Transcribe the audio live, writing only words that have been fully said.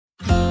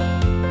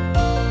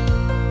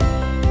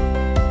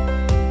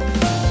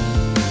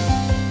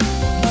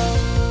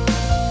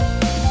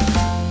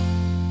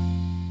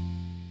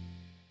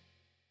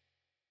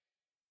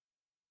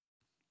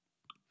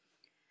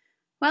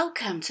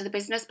Welcome to the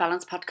Business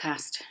Balance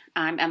Podcast.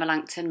 I'm Emma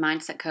Langton,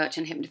 mindset coach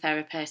and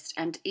hypnotherapist,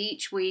 and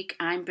each week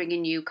I'm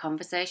bringing you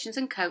conversations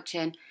and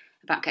coaching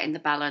about getting the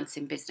balance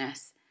in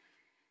business.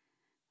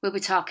 We'll be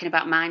talking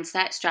about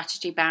mindset,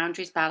 strategy,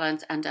 boundaries,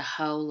 balance, and a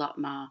whole lot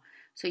more,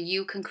 so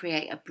you can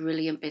create a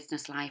brilliant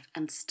business life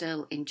and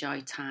still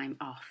enjoy time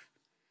off.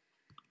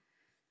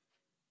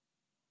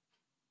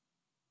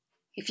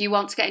 If you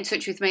want to get in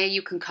touch with me,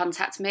 you can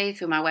contact me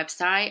through my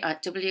website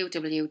at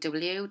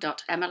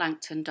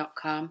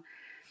www.emmalangton.com,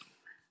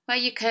 where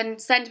you can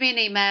send me an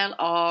email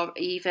or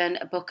even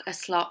book a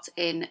slot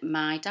in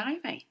my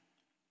diary.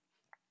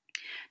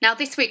 Now,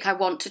 this week I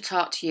want to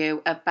talk to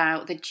you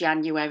about the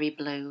January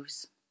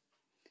blues.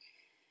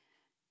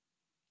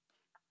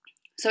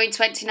 So in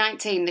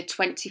 2019, the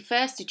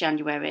 21st of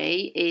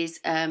January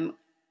is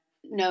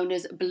known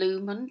as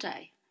Blue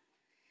Monday.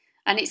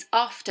 And it's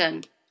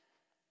often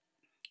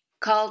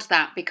called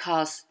that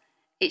because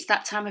it's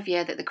that time of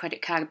year that the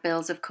credit card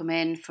bills have come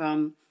in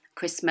from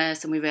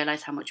Christmas and we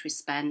realise how much we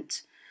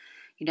spent.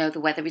 You know,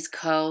 the weather is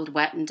cold,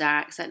 wet and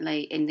dark,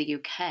 certainly in the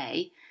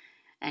UK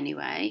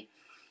anyway.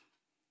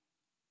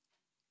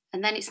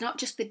 And then it's not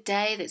just the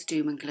day that's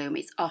doom and gloom,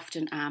 it's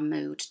often our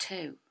mood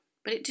too.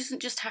 But it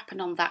doesn't just happen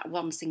on that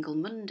one single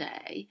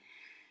Monday,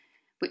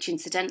 which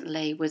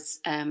incidentally was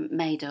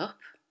made up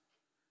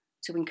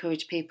to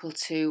encourage people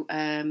to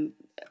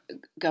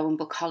go and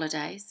book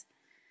holidays.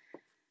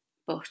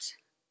 But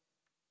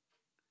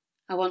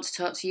I want to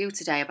talk to you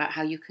today about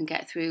how you can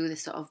get through the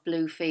sort of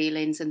blue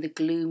feelings and the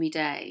gloomy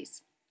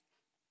days.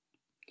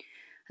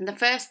 And the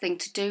first thing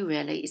to do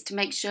really is to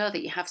make sure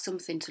that you have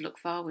something to look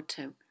forward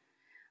to.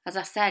 As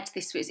I said,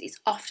 it's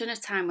often a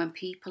time when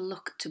people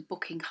look to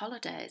booking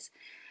holidays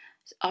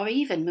or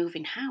even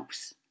moving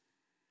house,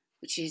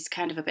 which is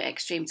kind of a bit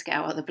extreme to get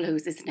out of the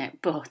blues, isn't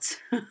it?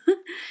 But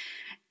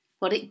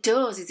what it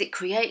does is it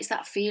creates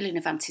that feeling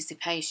of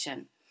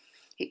anticipation.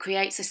 It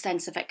creates a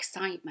sense of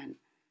excitement.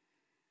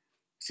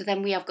 So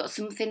then we have got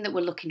something that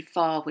we're looking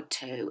forward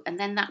to, and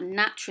then that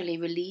naturally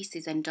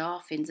releases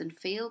endorphins and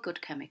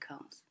feel-good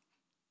chemicals.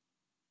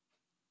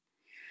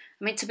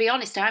 I mean, to be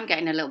honest, I'm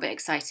getting a little bit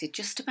excited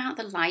just about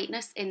the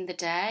lightness in the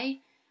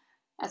day.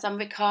 As I'm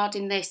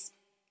recording this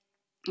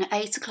at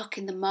 8 o'clock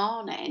in the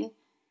morning,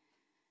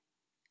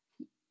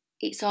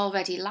 it's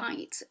already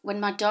light. When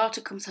my daughter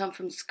comes home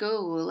from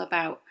school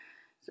about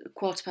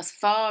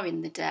 4:15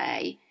 in the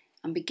day,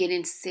 I'm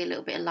beginning to see a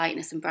little bit of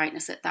lightness and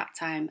brightness at that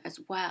time as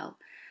well.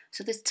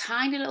 So there's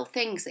tiny little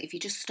things that if you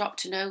just stop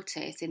to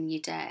notice in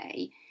your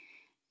day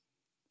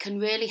can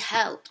really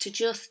help to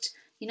just,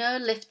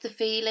 lift the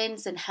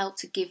feelings and help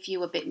to give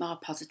you a bit more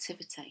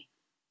positivity.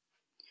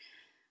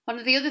 One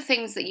of the other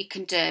things that you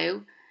can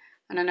do,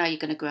 and I know you're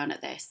going to groan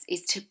at this,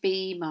 is to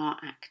be more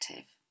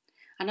active.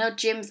 I know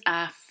gyms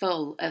are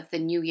full of the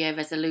New Year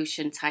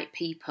resolution type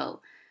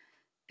people,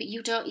 but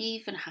you don't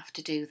even have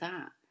to do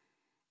that.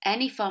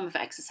 Any form of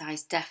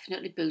exercise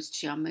definitely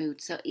boosts your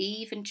mood, so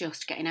even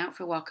just getting out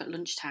for a walk at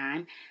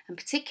lunchtime, and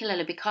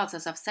particularly because,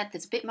 as I've said,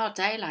 there's a bit more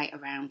daylight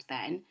around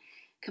then,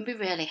 can be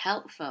really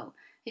helpful.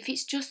 If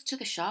it's just to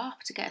the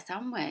shop to get a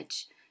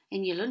sandwich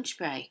in your lunch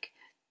break,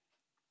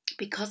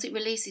 because it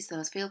releases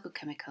those feel-good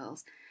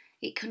chemicals,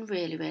 it can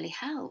really, really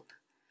help.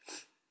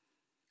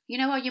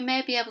 Or you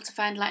may be able to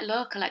find like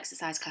local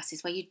exercise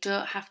classes where you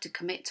don't have to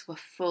commit to a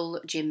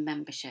full gym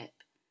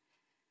membership.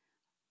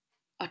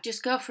 Or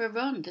just go for a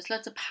run. There's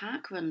loads of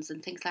park runs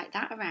and things like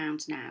that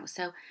around now.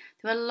 So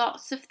there are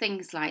lots of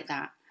things like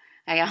that.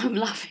 I am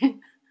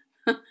laughing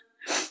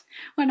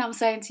when I'm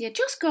saying to you,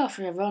 just go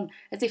for a run,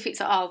 as if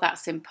it's all that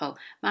simple.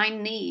 My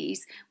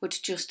knees would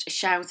just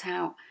shout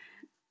out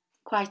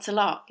quite a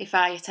lot if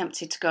I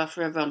attempted to go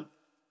for a run.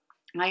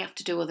 I have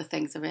to do other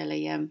things. I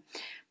really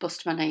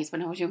bust my knees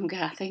when I was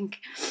younger, I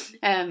think.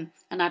 And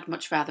I'd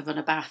much rather run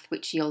a bath,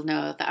 which you'll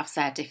know that I've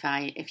said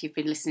if you've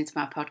been listening to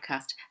my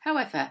podcast.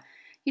 However,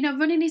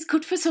 running is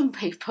good for some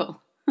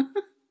people.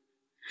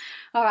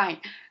 All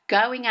right,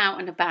 going out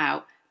and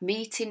about,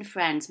 meeting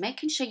friends,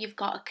 making sure you've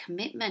got a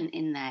commitment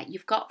in there.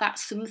 You've got that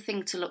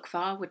something to look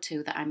forward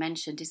to that I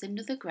mentioned is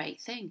another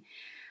great thing.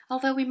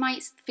 Although we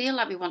might feel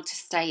like we want to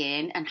stay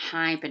in and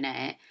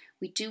hibernate,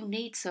 we do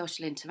need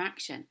social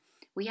interaction.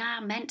 We are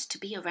meant to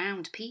be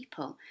around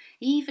people.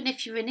 Even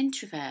if you're an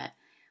introvert,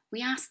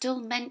 we are still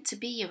meant to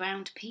be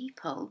around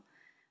people.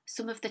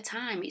 Some of the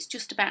time, it's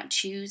just about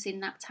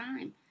choosing that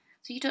time.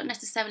 So you don't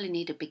necessarily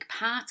need a big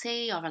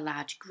party or a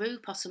large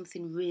group or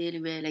something really,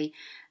 really,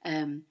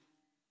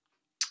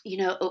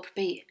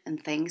 upbeat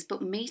and things.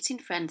 But meeting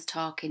friends,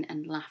 talking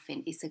and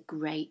laughing is a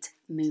great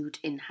mood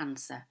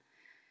enhancer.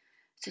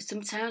 So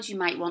sometimes you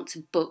might want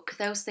to book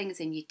those things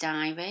in your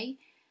diary.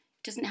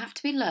 It doesn't have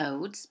to be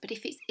loads, but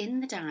if it's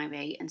in the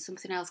diary and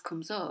something else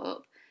comes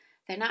up,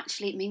 then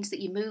actually it means that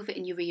you move it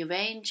and you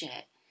rearrange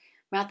it.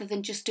 Rather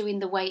than just doing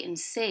the wait and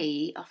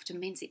see, often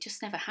means it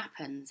just never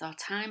happens or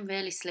time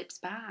really slips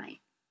by.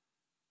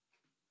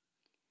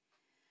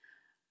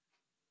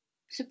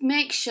 So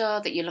make sure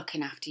that you're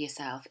looking after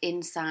yourself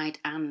inside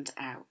and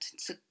out.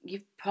 So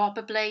you've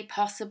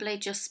possibly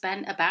just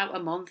spent about a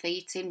month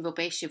eating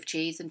rubbish of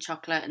cheese and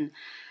chocolate and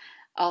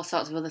all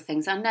sorts of other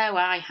things. I know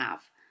I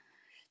have.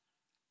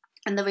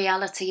 And the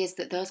reality is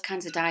that those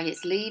kinds of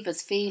diets leave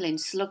us feeling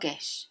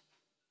sluggish.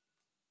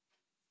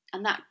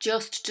 And that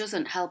just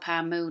doesn't help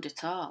our mood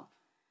at all.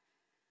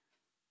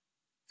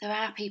 There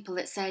are people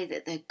that say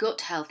that their gut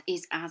health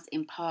is as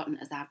important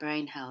as our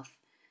brain health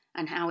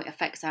and how it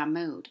affects our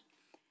mood.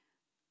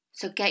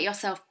 So get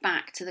yourself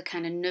back to the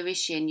kind of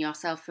nourishing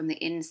yourself from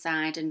the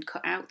inside and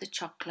cut out the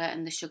chocolate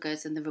and the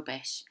sugars and the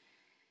rubbish.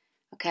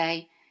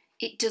 Okay?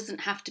 It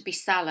doesn't have to be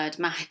salad.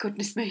 My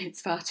goodness me, it's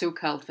far too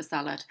cold for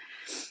salad.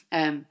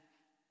 And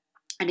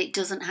it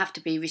doesn't have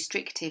to be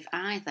restrictive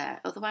either.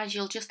 Otherwise,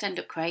 you'll just end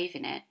up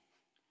craving it.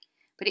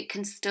 But it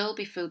can still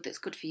be food that's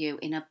good for you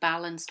in a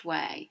balanced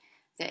way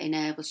that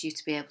enables you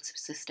to be able to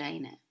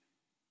sustain it.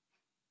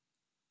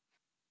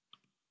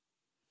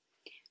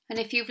 And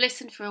if you've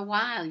listened for a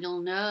while,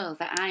 you'll know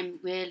that I'm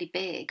really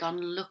big on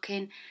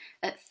looking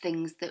at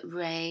things that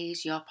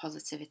raise your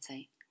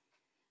positivity.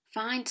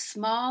 Find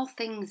small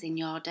things in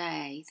your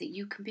day that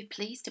you can be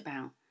pleased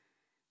about,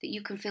 that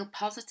you can feel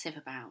positive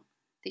about,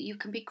 that you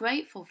can be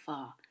grateful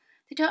for.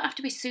 They don't have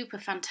to be super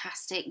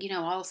fantastic,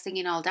 all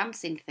singing, all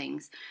dancing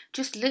things.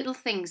 Just little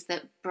things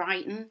that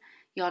brighten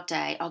your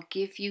day or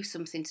give you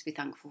something to be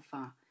thankful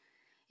for.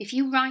 If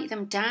you write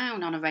them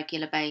down on a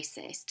regular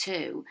basis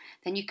too,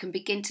 then you can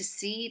begin to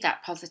see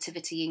that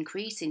positivity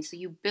increasing. So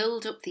you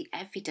build up the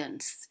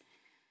evidence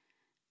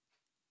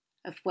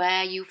of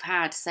where you've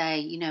had,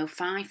 say,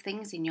 5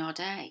 things in your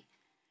day.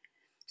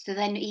 So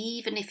then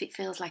even if it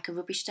feels like a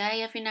rubbish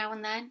day every now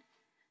and then,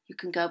 you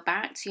can go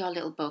back to your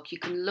little book. You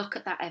can look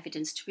at that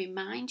evidence to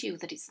remind you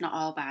that it's not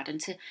all bad and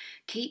to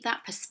keep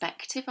that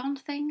perspective on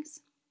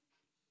things.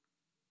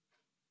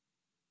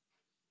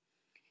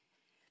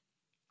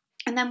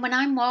 And then when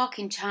I'm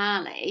walking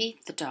Charlie,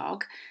 the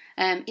dog,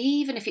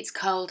 even if it's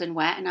cold and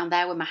wet and I'm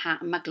there with my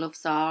hat and my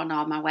gloves on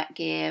or my wet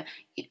gear,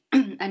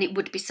 and it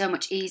would be so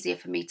much easier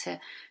for me to,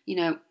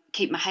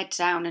 keep my head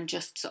down and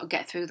just sort of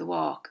get through the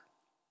walk.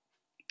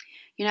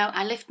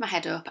 I lift my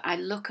head up, I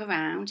look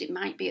around, it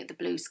might be at the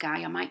blue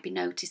sky, I might be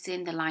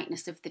noticing the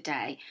lightness of the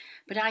day,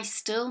 but I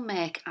still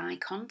make eye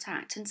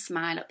contact and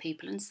smile at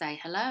people and say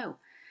hello.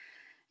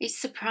 It's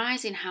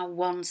surprising how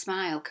one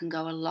smile can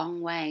go a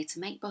long way to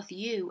make both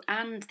you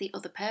and the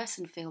other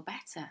person feel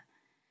better.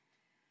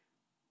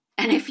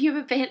 And if you're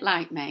a bit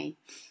like me,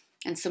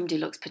 and somebody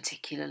looks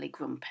particularly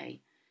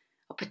grumpy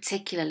or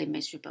particularly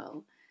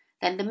miserable,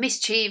 then the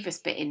mischievous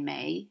bit in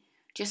me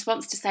just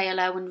wants to say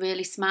hello and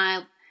really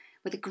smile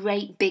with a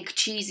great big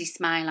cheesy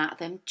smile at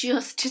them,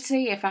 just to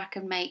see if I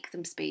can make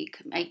them speak,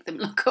 make them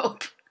look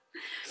up,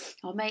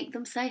 or make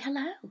them say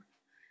hello.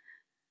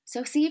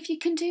 So see if you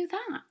can do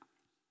that.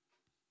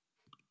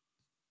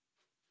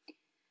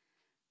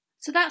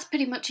 So that's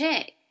pretty much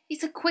it.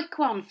 It's a quick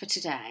one for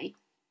today.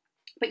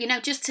 But,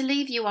 just to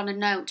leave you on a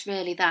note,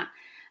 really, that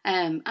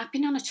I've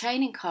been on a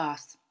training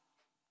course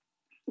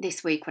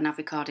this week when I've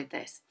recorded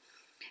this.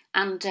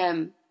 And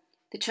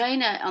the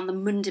trainer on the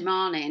Monday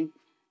morning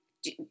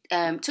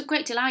took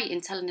great delight in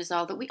telling us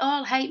all that we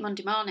all hate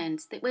Monday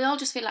mornings, that we all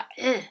just feel like,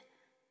 ugh.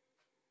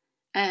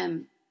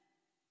 And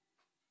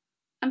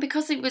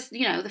because it was,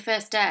 the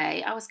first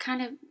day, I was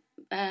kind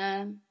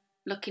of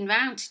looking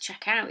round to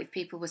check out if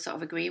people were sort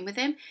of agreeing with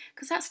him,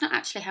 because that's not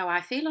actually how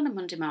I feel on a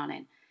Monday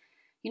morning.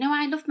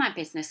 I love my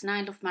business and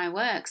I love my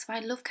work, so I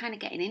love kind of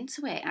getting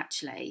into it,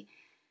 actually.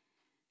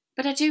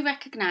 But I do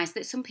recognise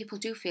that some people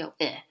do feel,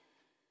 ugh.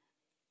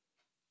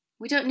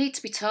 We don't need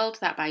to be told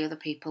that by other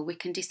people. We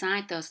can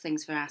decide those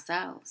things for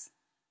ourselves.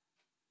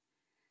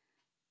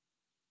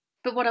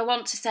 But what I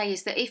want to say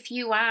is that if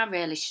you are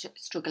really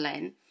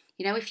struggling,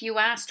 if you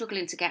are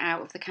struggling to get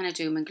out of the kind of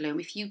doom and gloom,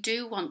 if you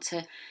do want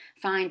to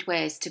find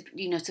ways to,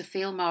 to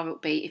feel more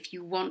upbeat, if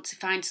you want to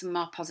find some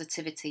more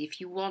positivity, if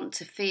you want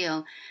to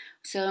feel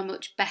so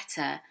much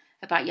better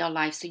about your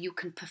life so you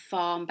can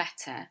perform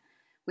better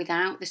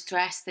without the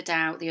stress, the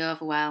doubt, the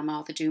overwhelm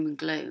or the doom and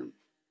gloom,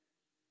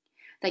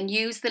 then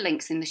use the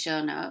links in the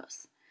show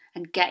notes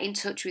and get in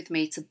touch with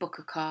me to book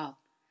a call.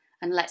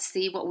 And let's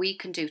see what we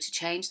can do to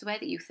change the way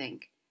that you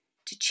think,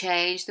 to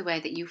change the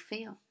way that you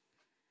feel,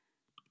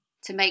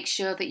 to make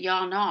sure that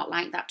you're not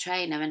like that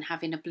trainer and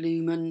having a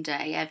blue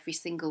Monday every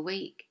single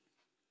week.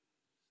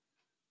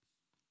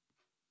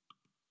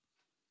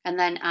 And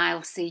then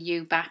I'll see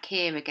you back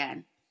here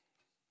again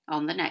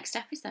on the next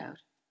episode.